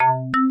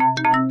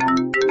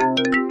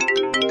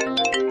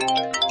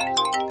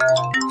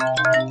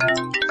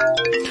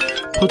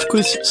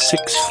PodQuiz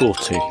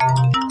 640.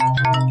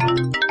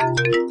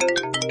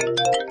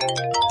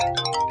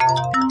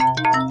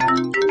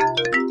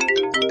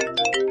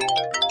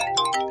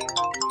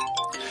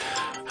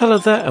 Hello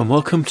there and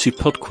welcome to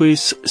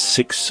PodQuiz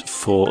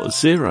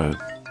 640.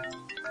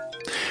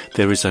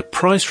 There is a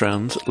prize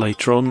round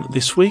later on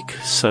this week,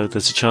 so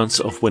there's a chance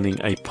of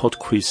winning a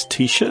PodQuiz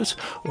t-shirt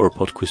or a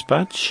PodQuiz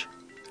badge.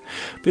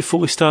 Before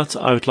we start,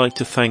 I would like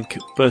to thank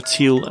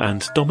Bertil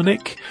and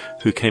Dominic,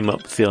 who came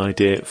up with the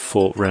idea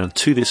for round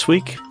 2 this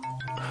week.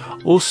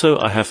 Also,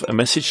 I have a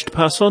message to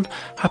pass on.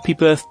 Happy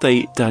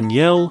birthday,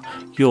 Danielle.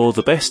 You're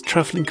the best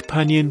travelling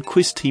companion,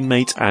 quiz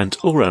teammate and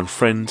all-round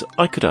friend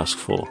I could ask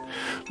for.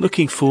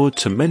 Looking forward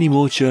to many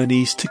more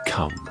journeys to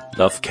come.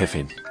 Love,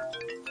 Kevin.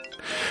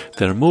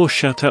 There are more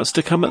shout-outs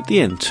to come at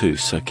the end too,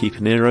 so keep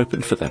an ear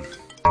open for them.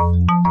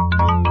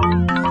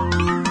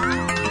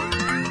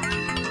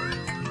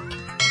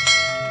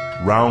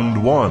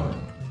 Round 1.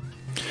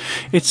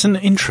 It's an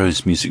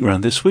intros music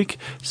round this week,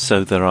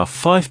 so there are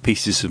 5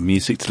 pieces of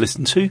music to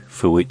listen to,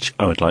 for which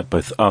I would like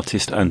both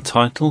artist and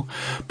title,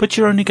 but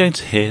you're only going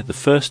to hear the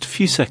first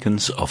few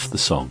seconds of the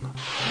song.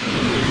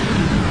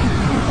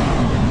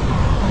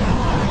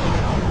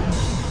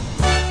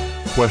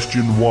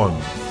 Question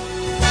 1.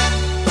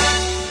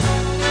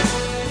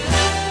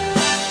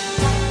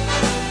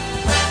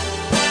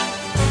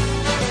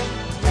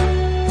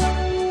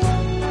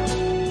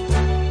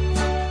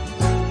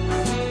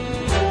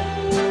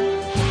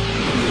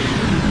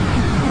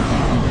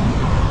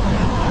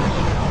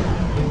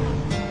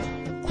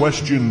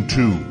 Question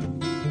 2.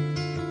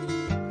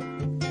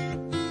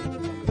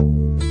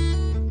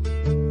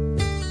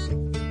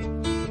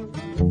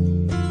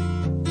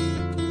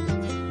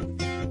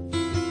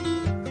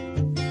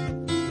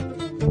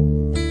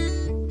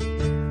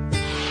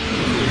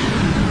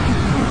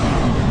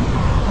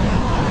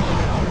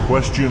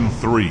 Question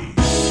 3.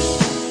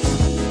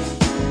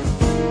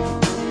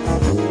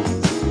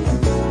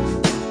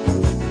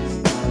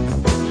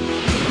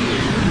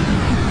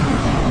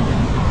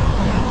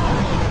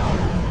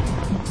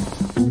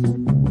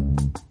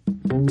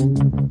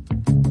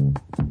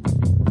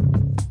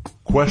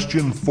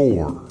 Question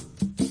 4.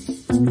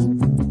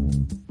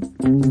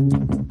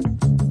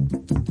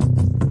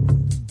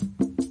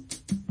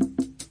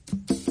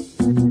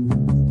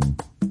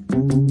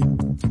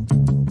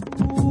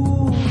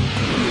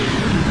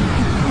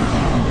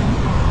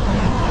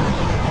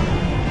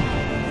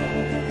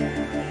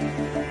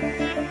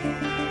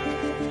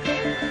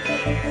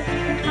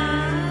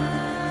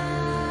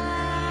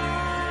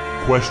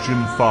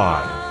 Question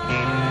 5.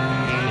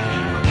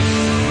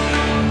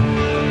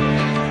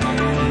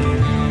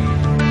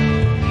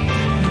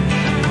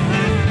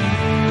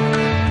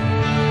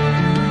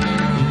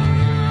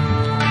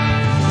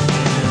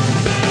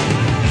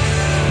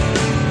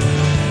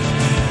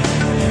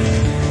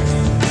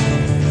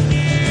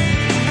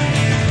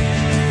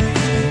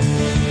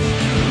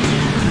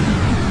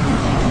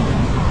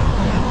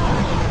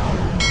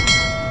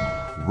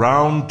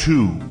 Round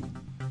 2.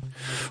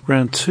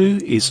 Round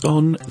 2 is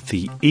on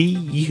the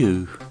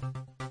EU.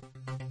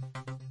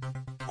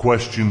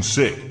 Question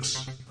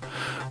 6.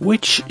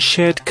 Which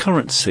shared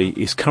currency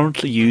is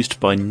currently used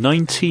by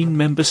 19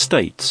 member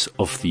states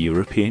of the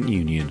European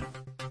Union?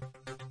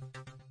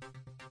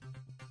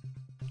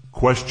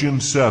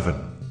 Question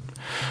 7.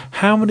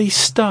 How many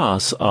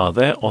stars are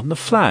there on the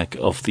flag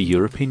of the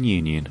European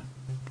Union?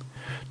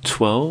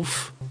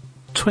 12,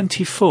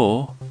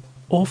 24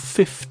 or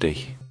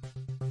 50?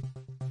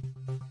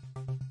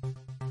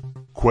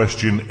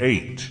 Question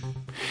 8.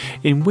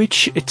 In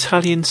which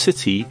Italian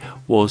city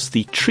was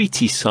the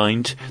treaty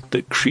signed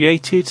that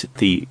created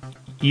the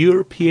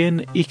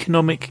European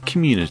Economic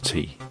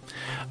Community,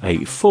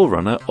 a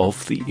forerunner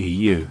of the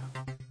EU?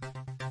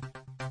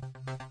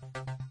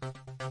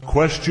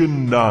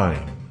 Question 9.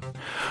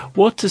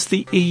 What does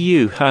the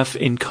EU have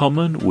in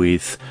common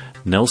with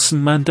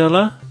Nelson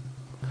Mandela,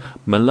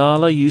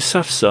 Malala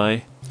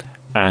Yousafzai,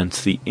 and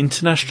the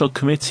International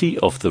Committee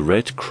of the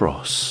Red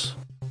Cross?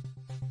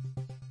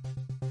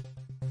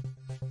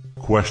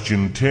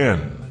 Question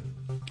 10.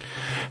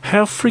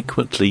 How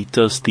frequently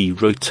does the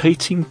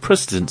rotating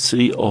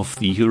presidency of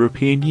the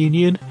European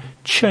Union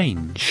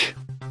change?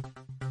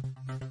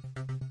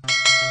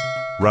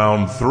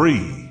 Round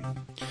 3.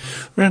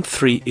 Round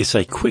 3 is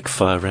a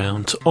quickfire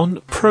round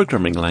on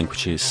programming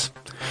languages.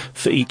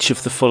 For each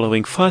of the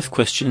following 5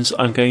 questions,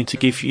 I'm going to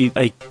give you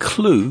a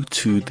clue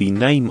to the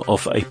name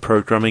of a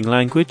programming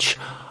language.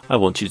 I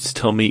want you to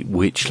tell me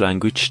which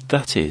language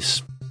that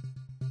is.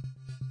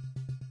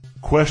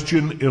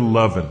 Question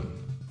 11.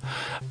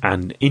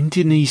 An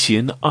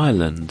Indonesian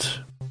island.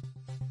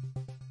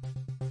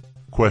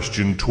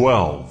 Question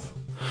 12.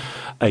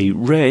 A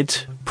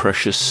red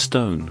precious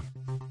stone.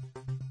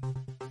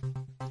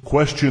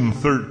 Question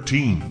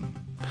 13.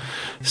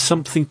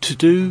 Something to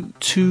do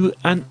to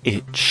an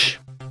itch.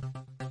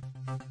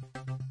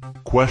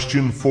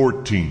 Question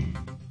 14.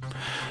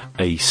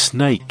 A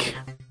snake.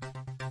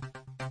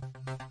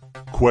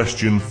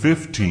 Question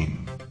 15.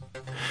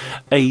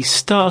 A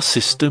star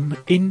system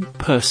in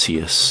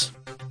Perseus.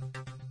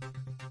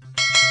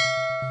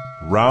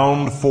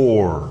 Round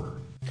 4.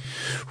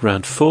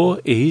 Round 4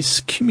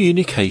 is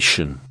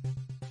communication.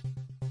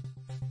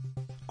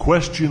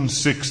 Question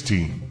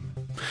 16.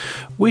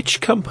 Which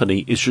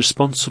company is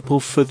responsible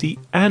for the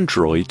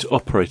Android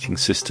operating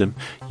system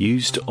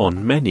used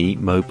on many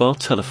mobile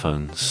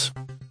telephones?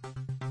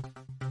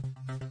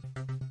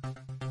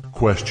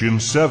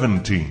 Question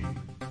 17.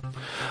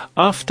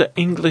 After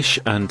English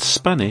and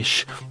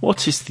Spanish,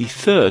 what is the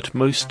third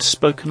most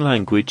spoken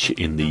language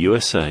in the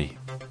USA?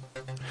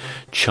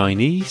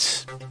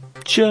 Chinese,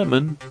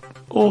 German,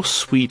 or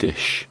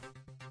Swedish?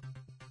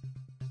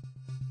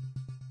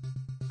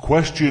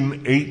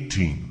 Question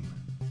 18.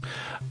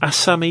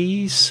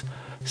 Assamese,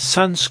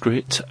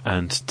 Sanskrit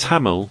and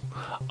Tamil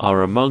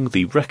are among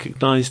the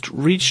recognized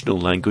regional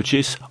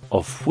languages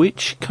of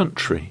which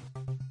country?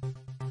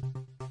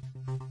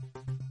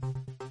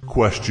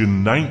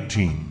 Question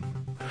 19.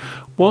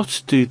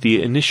 What do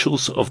the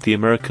initials of the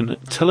American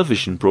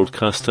television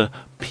broadcaster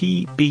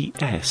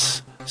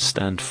PBS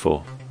stand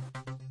for?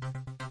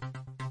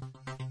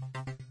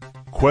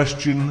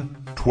 Question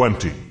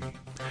 20.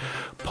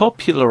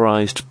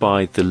 Popularized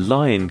by The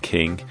Lion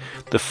King,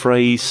 the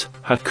phrase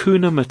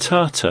Hakuna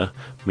Matata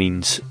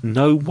means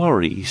no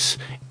worries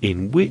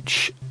in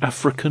which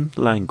African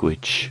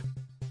language?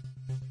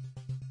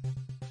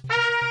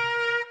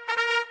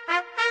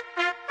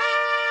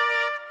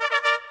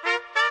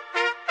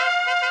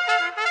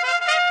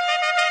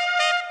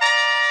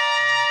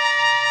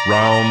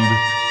 Round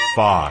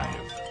 5.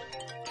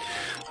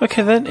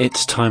 Okay then,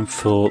 it's time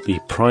for the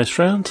prize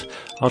round.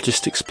 I'll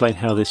just explain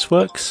how this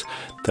works.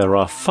 There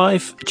are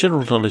 5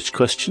 general knowledge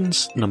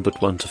questions, numbered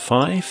 1 to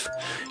 5.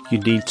 You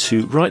need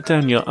to write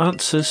down your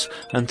answers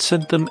and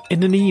send them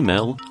in an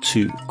email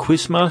to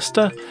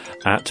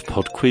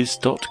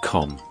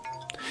quizmaster@podquiz.com.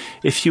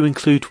 If you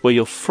include where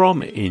you're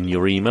from in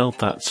your email,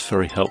 that's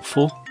very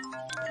helpful.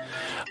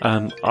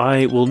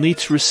 I will need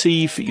to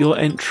receive your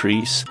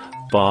entries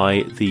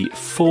by the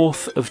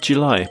 4th of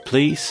July,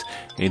 please,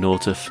 in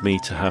order for me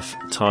to have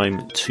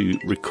time to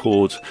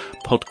record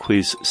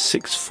PodQuiz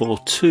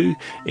 642,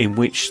 in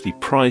which the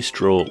prize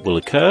draw will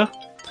occur.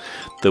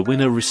 The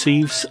winner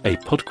receives a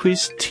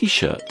PodQuiz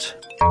t-shirt.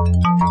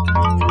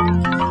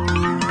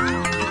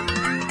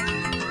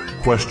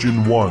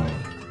 Question 1.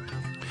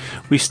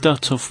 We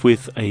start off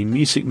with a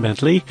music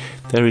medley.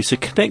 There is a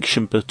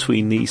connection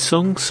between these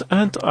songs,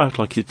 and I'd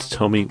like you to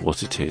tell me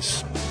what it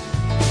is.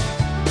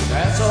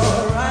 That's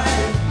alright.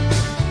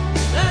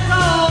 That's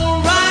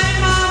alright,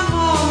 my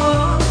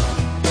mama.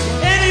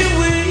 Any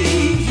way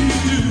you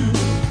do,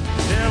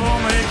 devil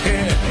may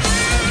care.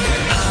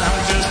 I'm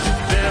just a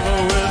devil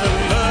with a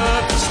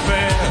love to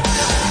spare.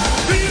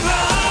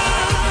 Viva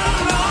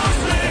Los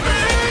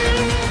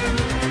Vegas.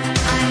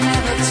 I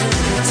never took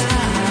the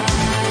time.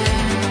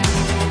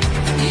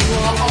 You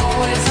are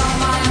always on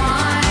my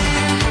mind.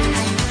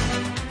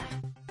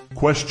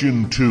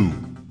 Question 2.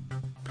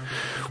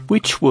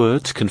 Which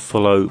word can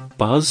follow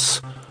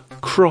buzz,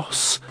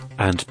 cross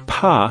and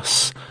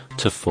pass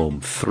to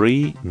form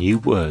 3 new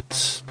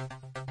words?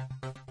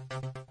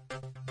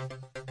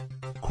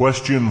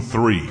 Question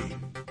 3.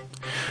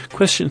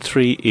 Question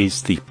 3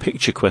 is the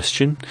picture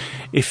question.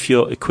 If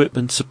your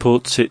equipment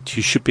supports it,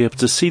 you should be able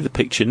to see the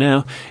picture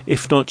now.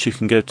 If not, you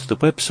can go to the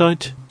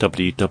website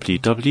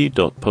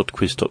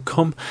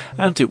www.podquiz.com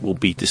and it will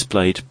be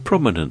displayed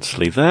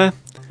prominently there.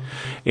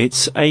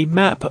 It's a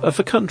map of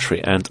a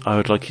country, and I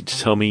would like you to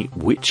tell me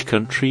which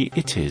country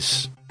it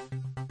is.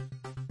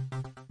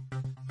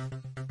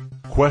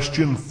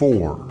 Question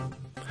 4.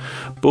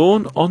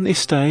 Born on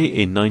this day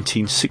in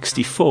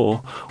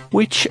 1964,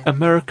 which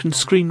American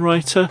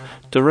screenwriter,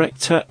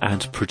 director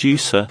and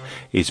producer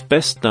is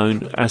best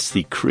known as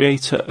the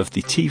creator of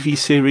the TV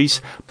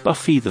series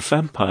Buffy the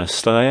Vampire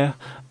Slayer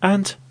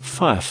and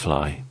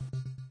Firefly?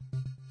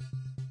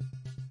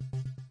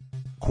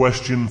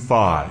 Question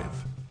 5.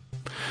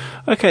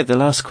 Okay, the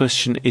last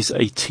question is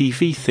a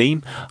TV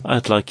theme.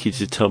 I'd like you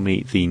to tell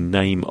me the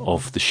name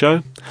of the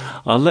show.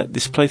 I'll let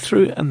this play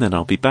through and then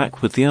I'll be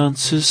back with the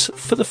answers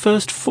for the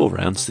first 4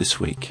 rounds this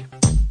week.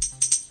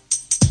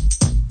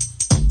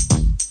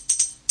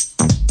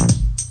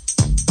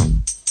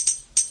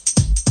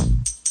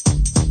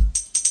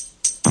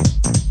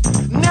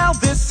 Now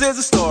this is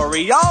a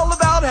story all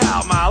about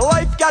how my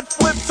life got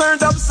flipped,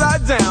 turned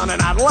upside down, and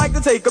I'd like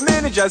to take a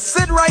minute, just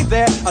sit right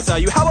there. I'll tell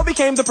you how I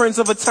became the prince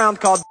of a town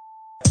called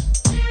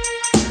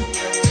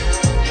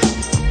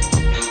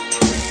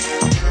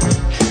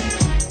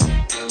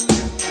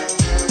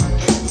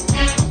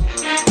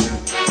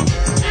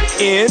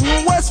in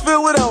West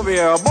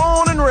Philadelphia,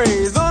 born and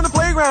raised on the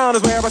playground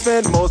is where I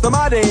spent most of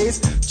my days.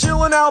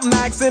 Chilling out,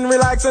 maxing,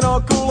 relaxing,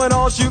 all cool and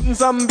all, shooting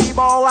some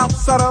b-ball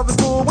outside of the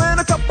school. When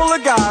a couple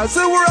of guys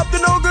who were up to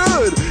no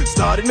good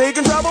started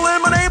making trouble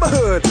in my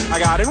neighborhood. I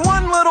got in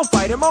one little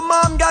fight and my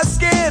mom got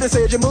scared and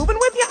said, "You're moving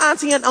with your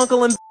auntie and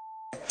uncle and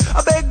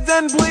I begged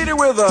and pleaded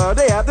with her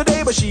day after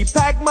day, but she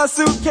packed my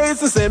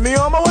suitcase and sent me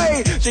on my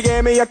way. She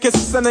gave me a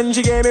kiss and then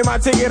she gave me my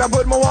ticket. I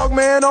put my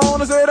Walkman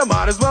on and said I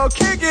might as well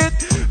kick it.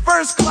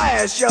 First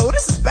class, yo,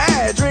 this is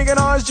bad. Drinking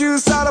orange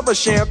juice out of a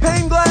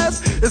champagne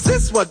glass. Is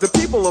this what the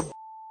people of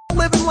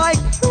living like?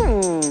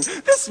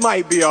 This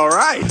might be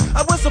alright.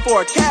 I whistled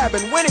for a cab,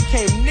 and when it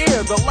came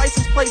near, the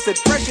license plate said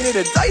fresh and it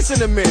had dice in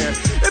the mirror.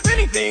 If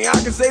anything,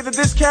 I could say that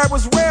this cab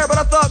was rare, but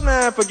I thought,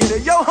 man, forget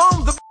it. Yo,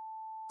 home the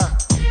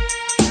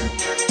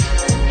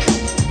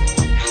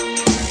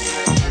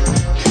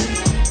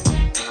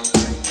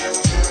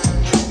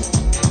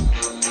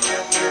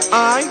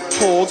I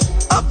pulled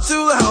up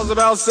to the house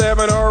about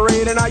 7 or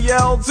 8, and I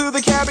yelled to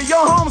the cabbie,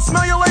 yo, home,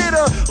 smell you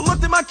later.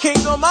 Looked at my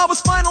kingdom, I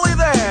was finally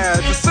there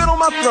to sit on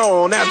my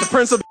throne as the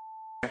prince of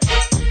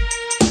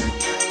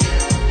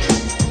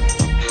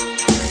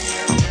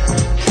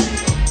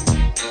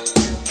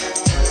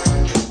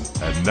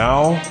And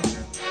now,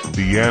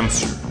 the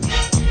answer.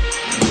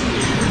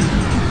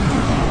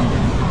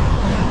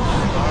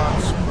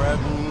 Start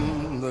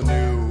spreading the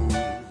news.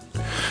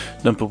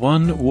 Number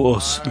 1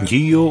 was New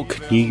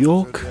York, New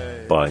York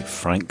by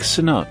Frank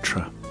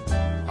Sinatra.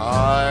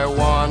 I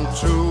want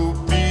to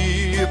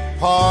be a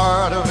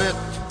part of it.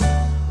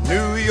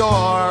 New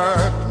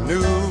York,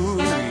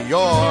 New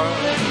York.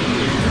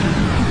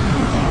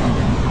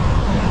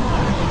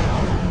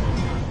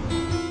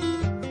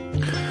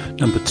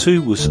 Number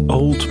 2 was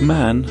Old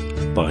Man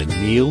by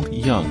Neil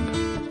Young.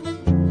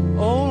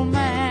 Old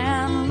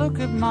man, look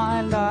at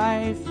my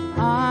life.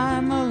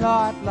 I'm a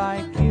lot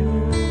like you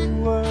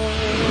were.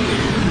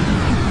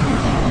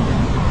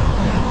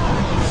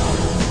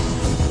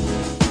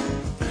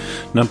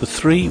 Number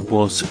 3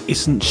 was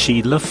Isn't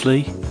She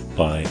Lovely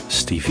by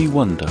Stevie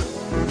Wonder.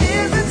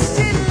 Isn't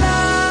she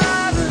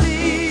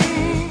lovely?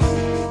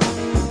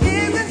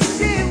 Isn't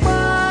she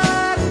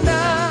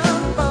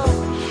wonderful?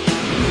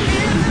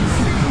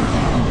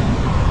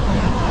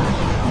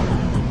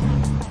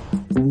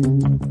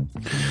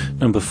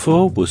 Number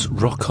 4 was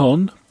Rock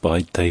On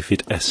by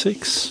David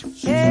Essex.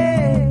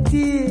 Hey,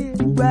 dear,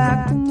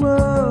 rock and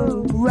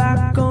roll,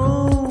 rock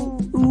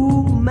on,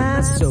 ooh,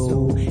 my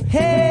soul.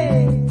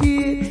 Hey,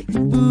 dear,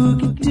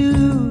 boogie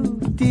doo,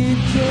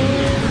 DJ.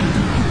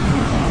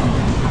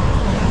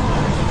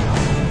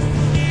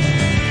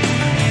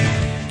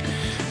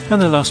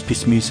 And the last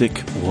piece of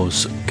music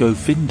was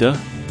Govinda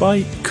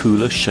by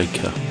Kula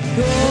Shaker.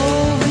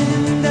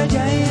 Govinda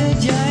Jaya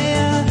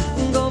Jaya,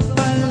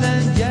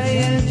 Gopala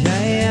Jaya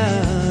Jaya,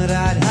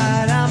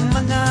 Radha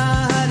Ramana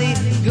Hari,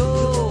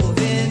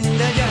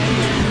 Govinda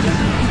Jaya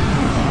Jaya.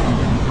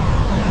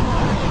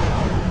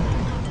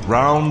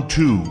 Round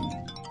 2.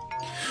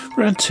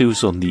 Round 2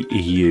 is on the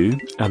EU,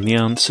 and the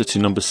answer to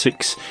number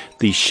 6,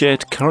 the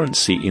shared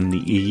currency in the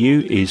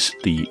EU is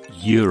the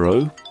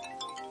euro.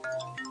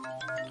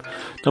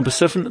 Number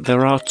 7,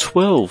 there are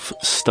 12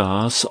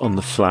 stars on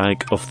the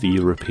flag of the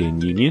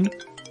European Union.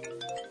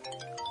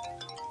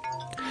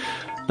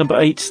 Number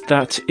 8,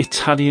 that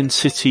Italian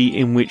city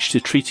in which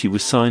the treaty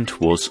was signed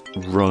was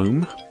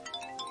Rome.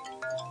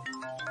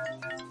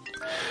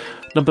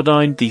 Number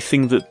 9, the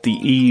thing that the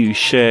EU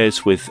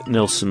shares with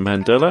Nelson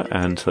Mandela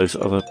and those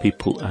other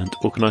people and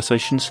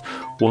organisations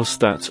was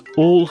that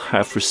all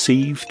have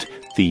received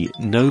the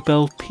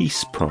Nobel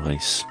Peace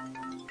Prize.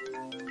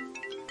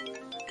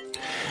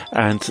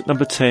 And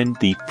number 10,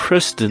 the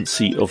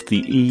presidency of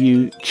the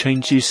EU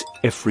changes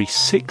every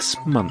 6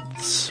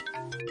 months.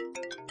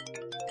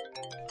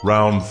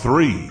 Round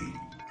 3.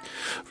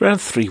 Round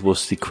 3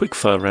 was the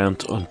quickfire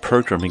round on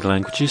programming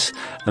languages,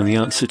 and the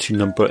answer to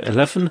number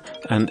 11,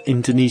 an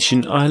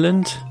Indonesian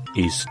island,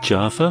 is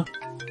Java.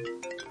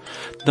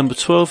 Number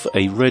 12,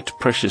 a red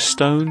precious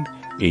stone,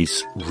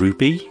 is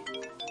ruby.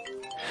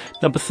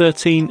 Number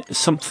 13,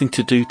 something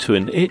to do to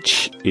an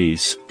itch,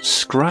 is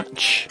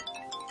scratch.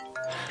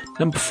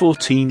 Number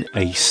 14,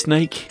 a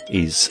snake,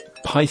 is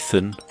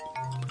Python.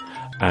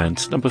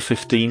 And number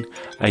 15,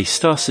 a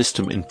star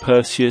system in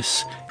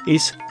Perseus,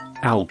 is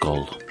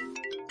Algol.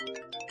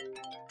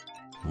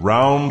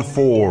 Round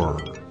 4.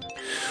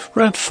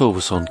 Round 4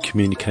 was on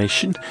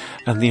communication,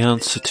 and the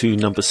answer to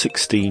number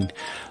 16,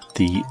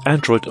 the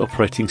Android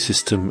operating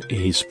system,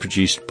 is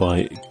produced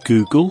by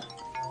Google.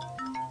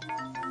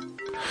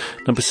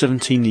 Number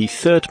 17, the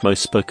third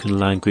most spoken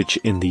language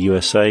in the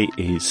USA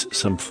is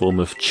some form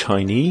of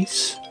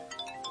Chinese.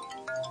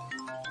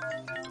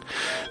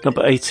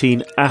 Number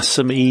 18,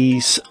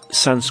 Assamese,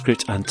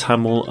 Sanskrit and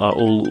Tamil are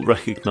all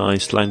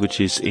recognised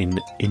languages in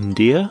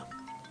India.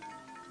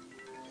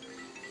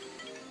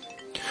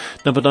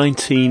 Number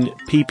 19,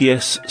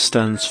 PBS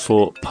stands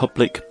for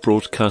Public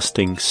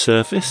Broadcasting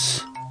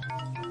Service.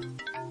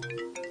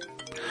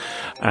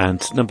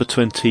 And number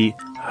 20,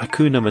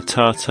 Hakuna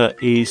Matata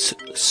is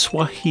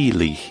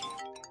Swahili.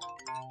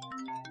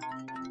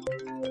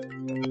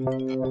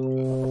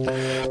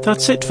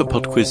 That's it for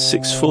PodQuiz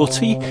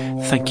 640.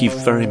 Thank you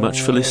very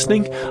much for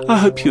listening. I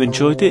hope you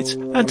enjoyed it,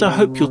 and I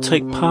hope you'll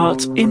take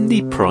part in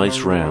the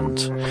prize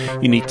round.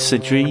 You need to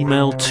send your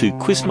email to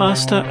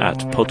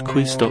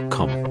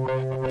quizmaster@podquiz.com.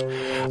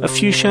 A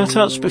few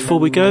shout-outs before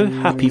we go.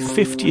 Happy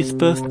 50th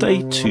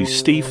birthday to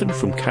Stephen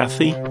from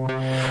Kathy.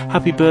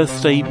 Happy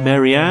birthday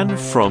Marianne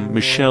from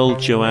Michelle,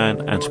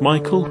 Joanne and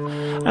Michael.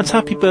 And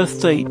happy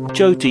birthday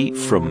Jodie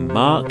from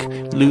Mark,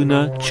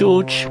 Luna,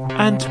 George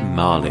and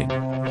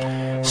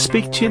Marlin.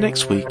 Speak to you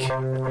next week.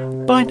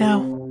 Bye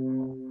now.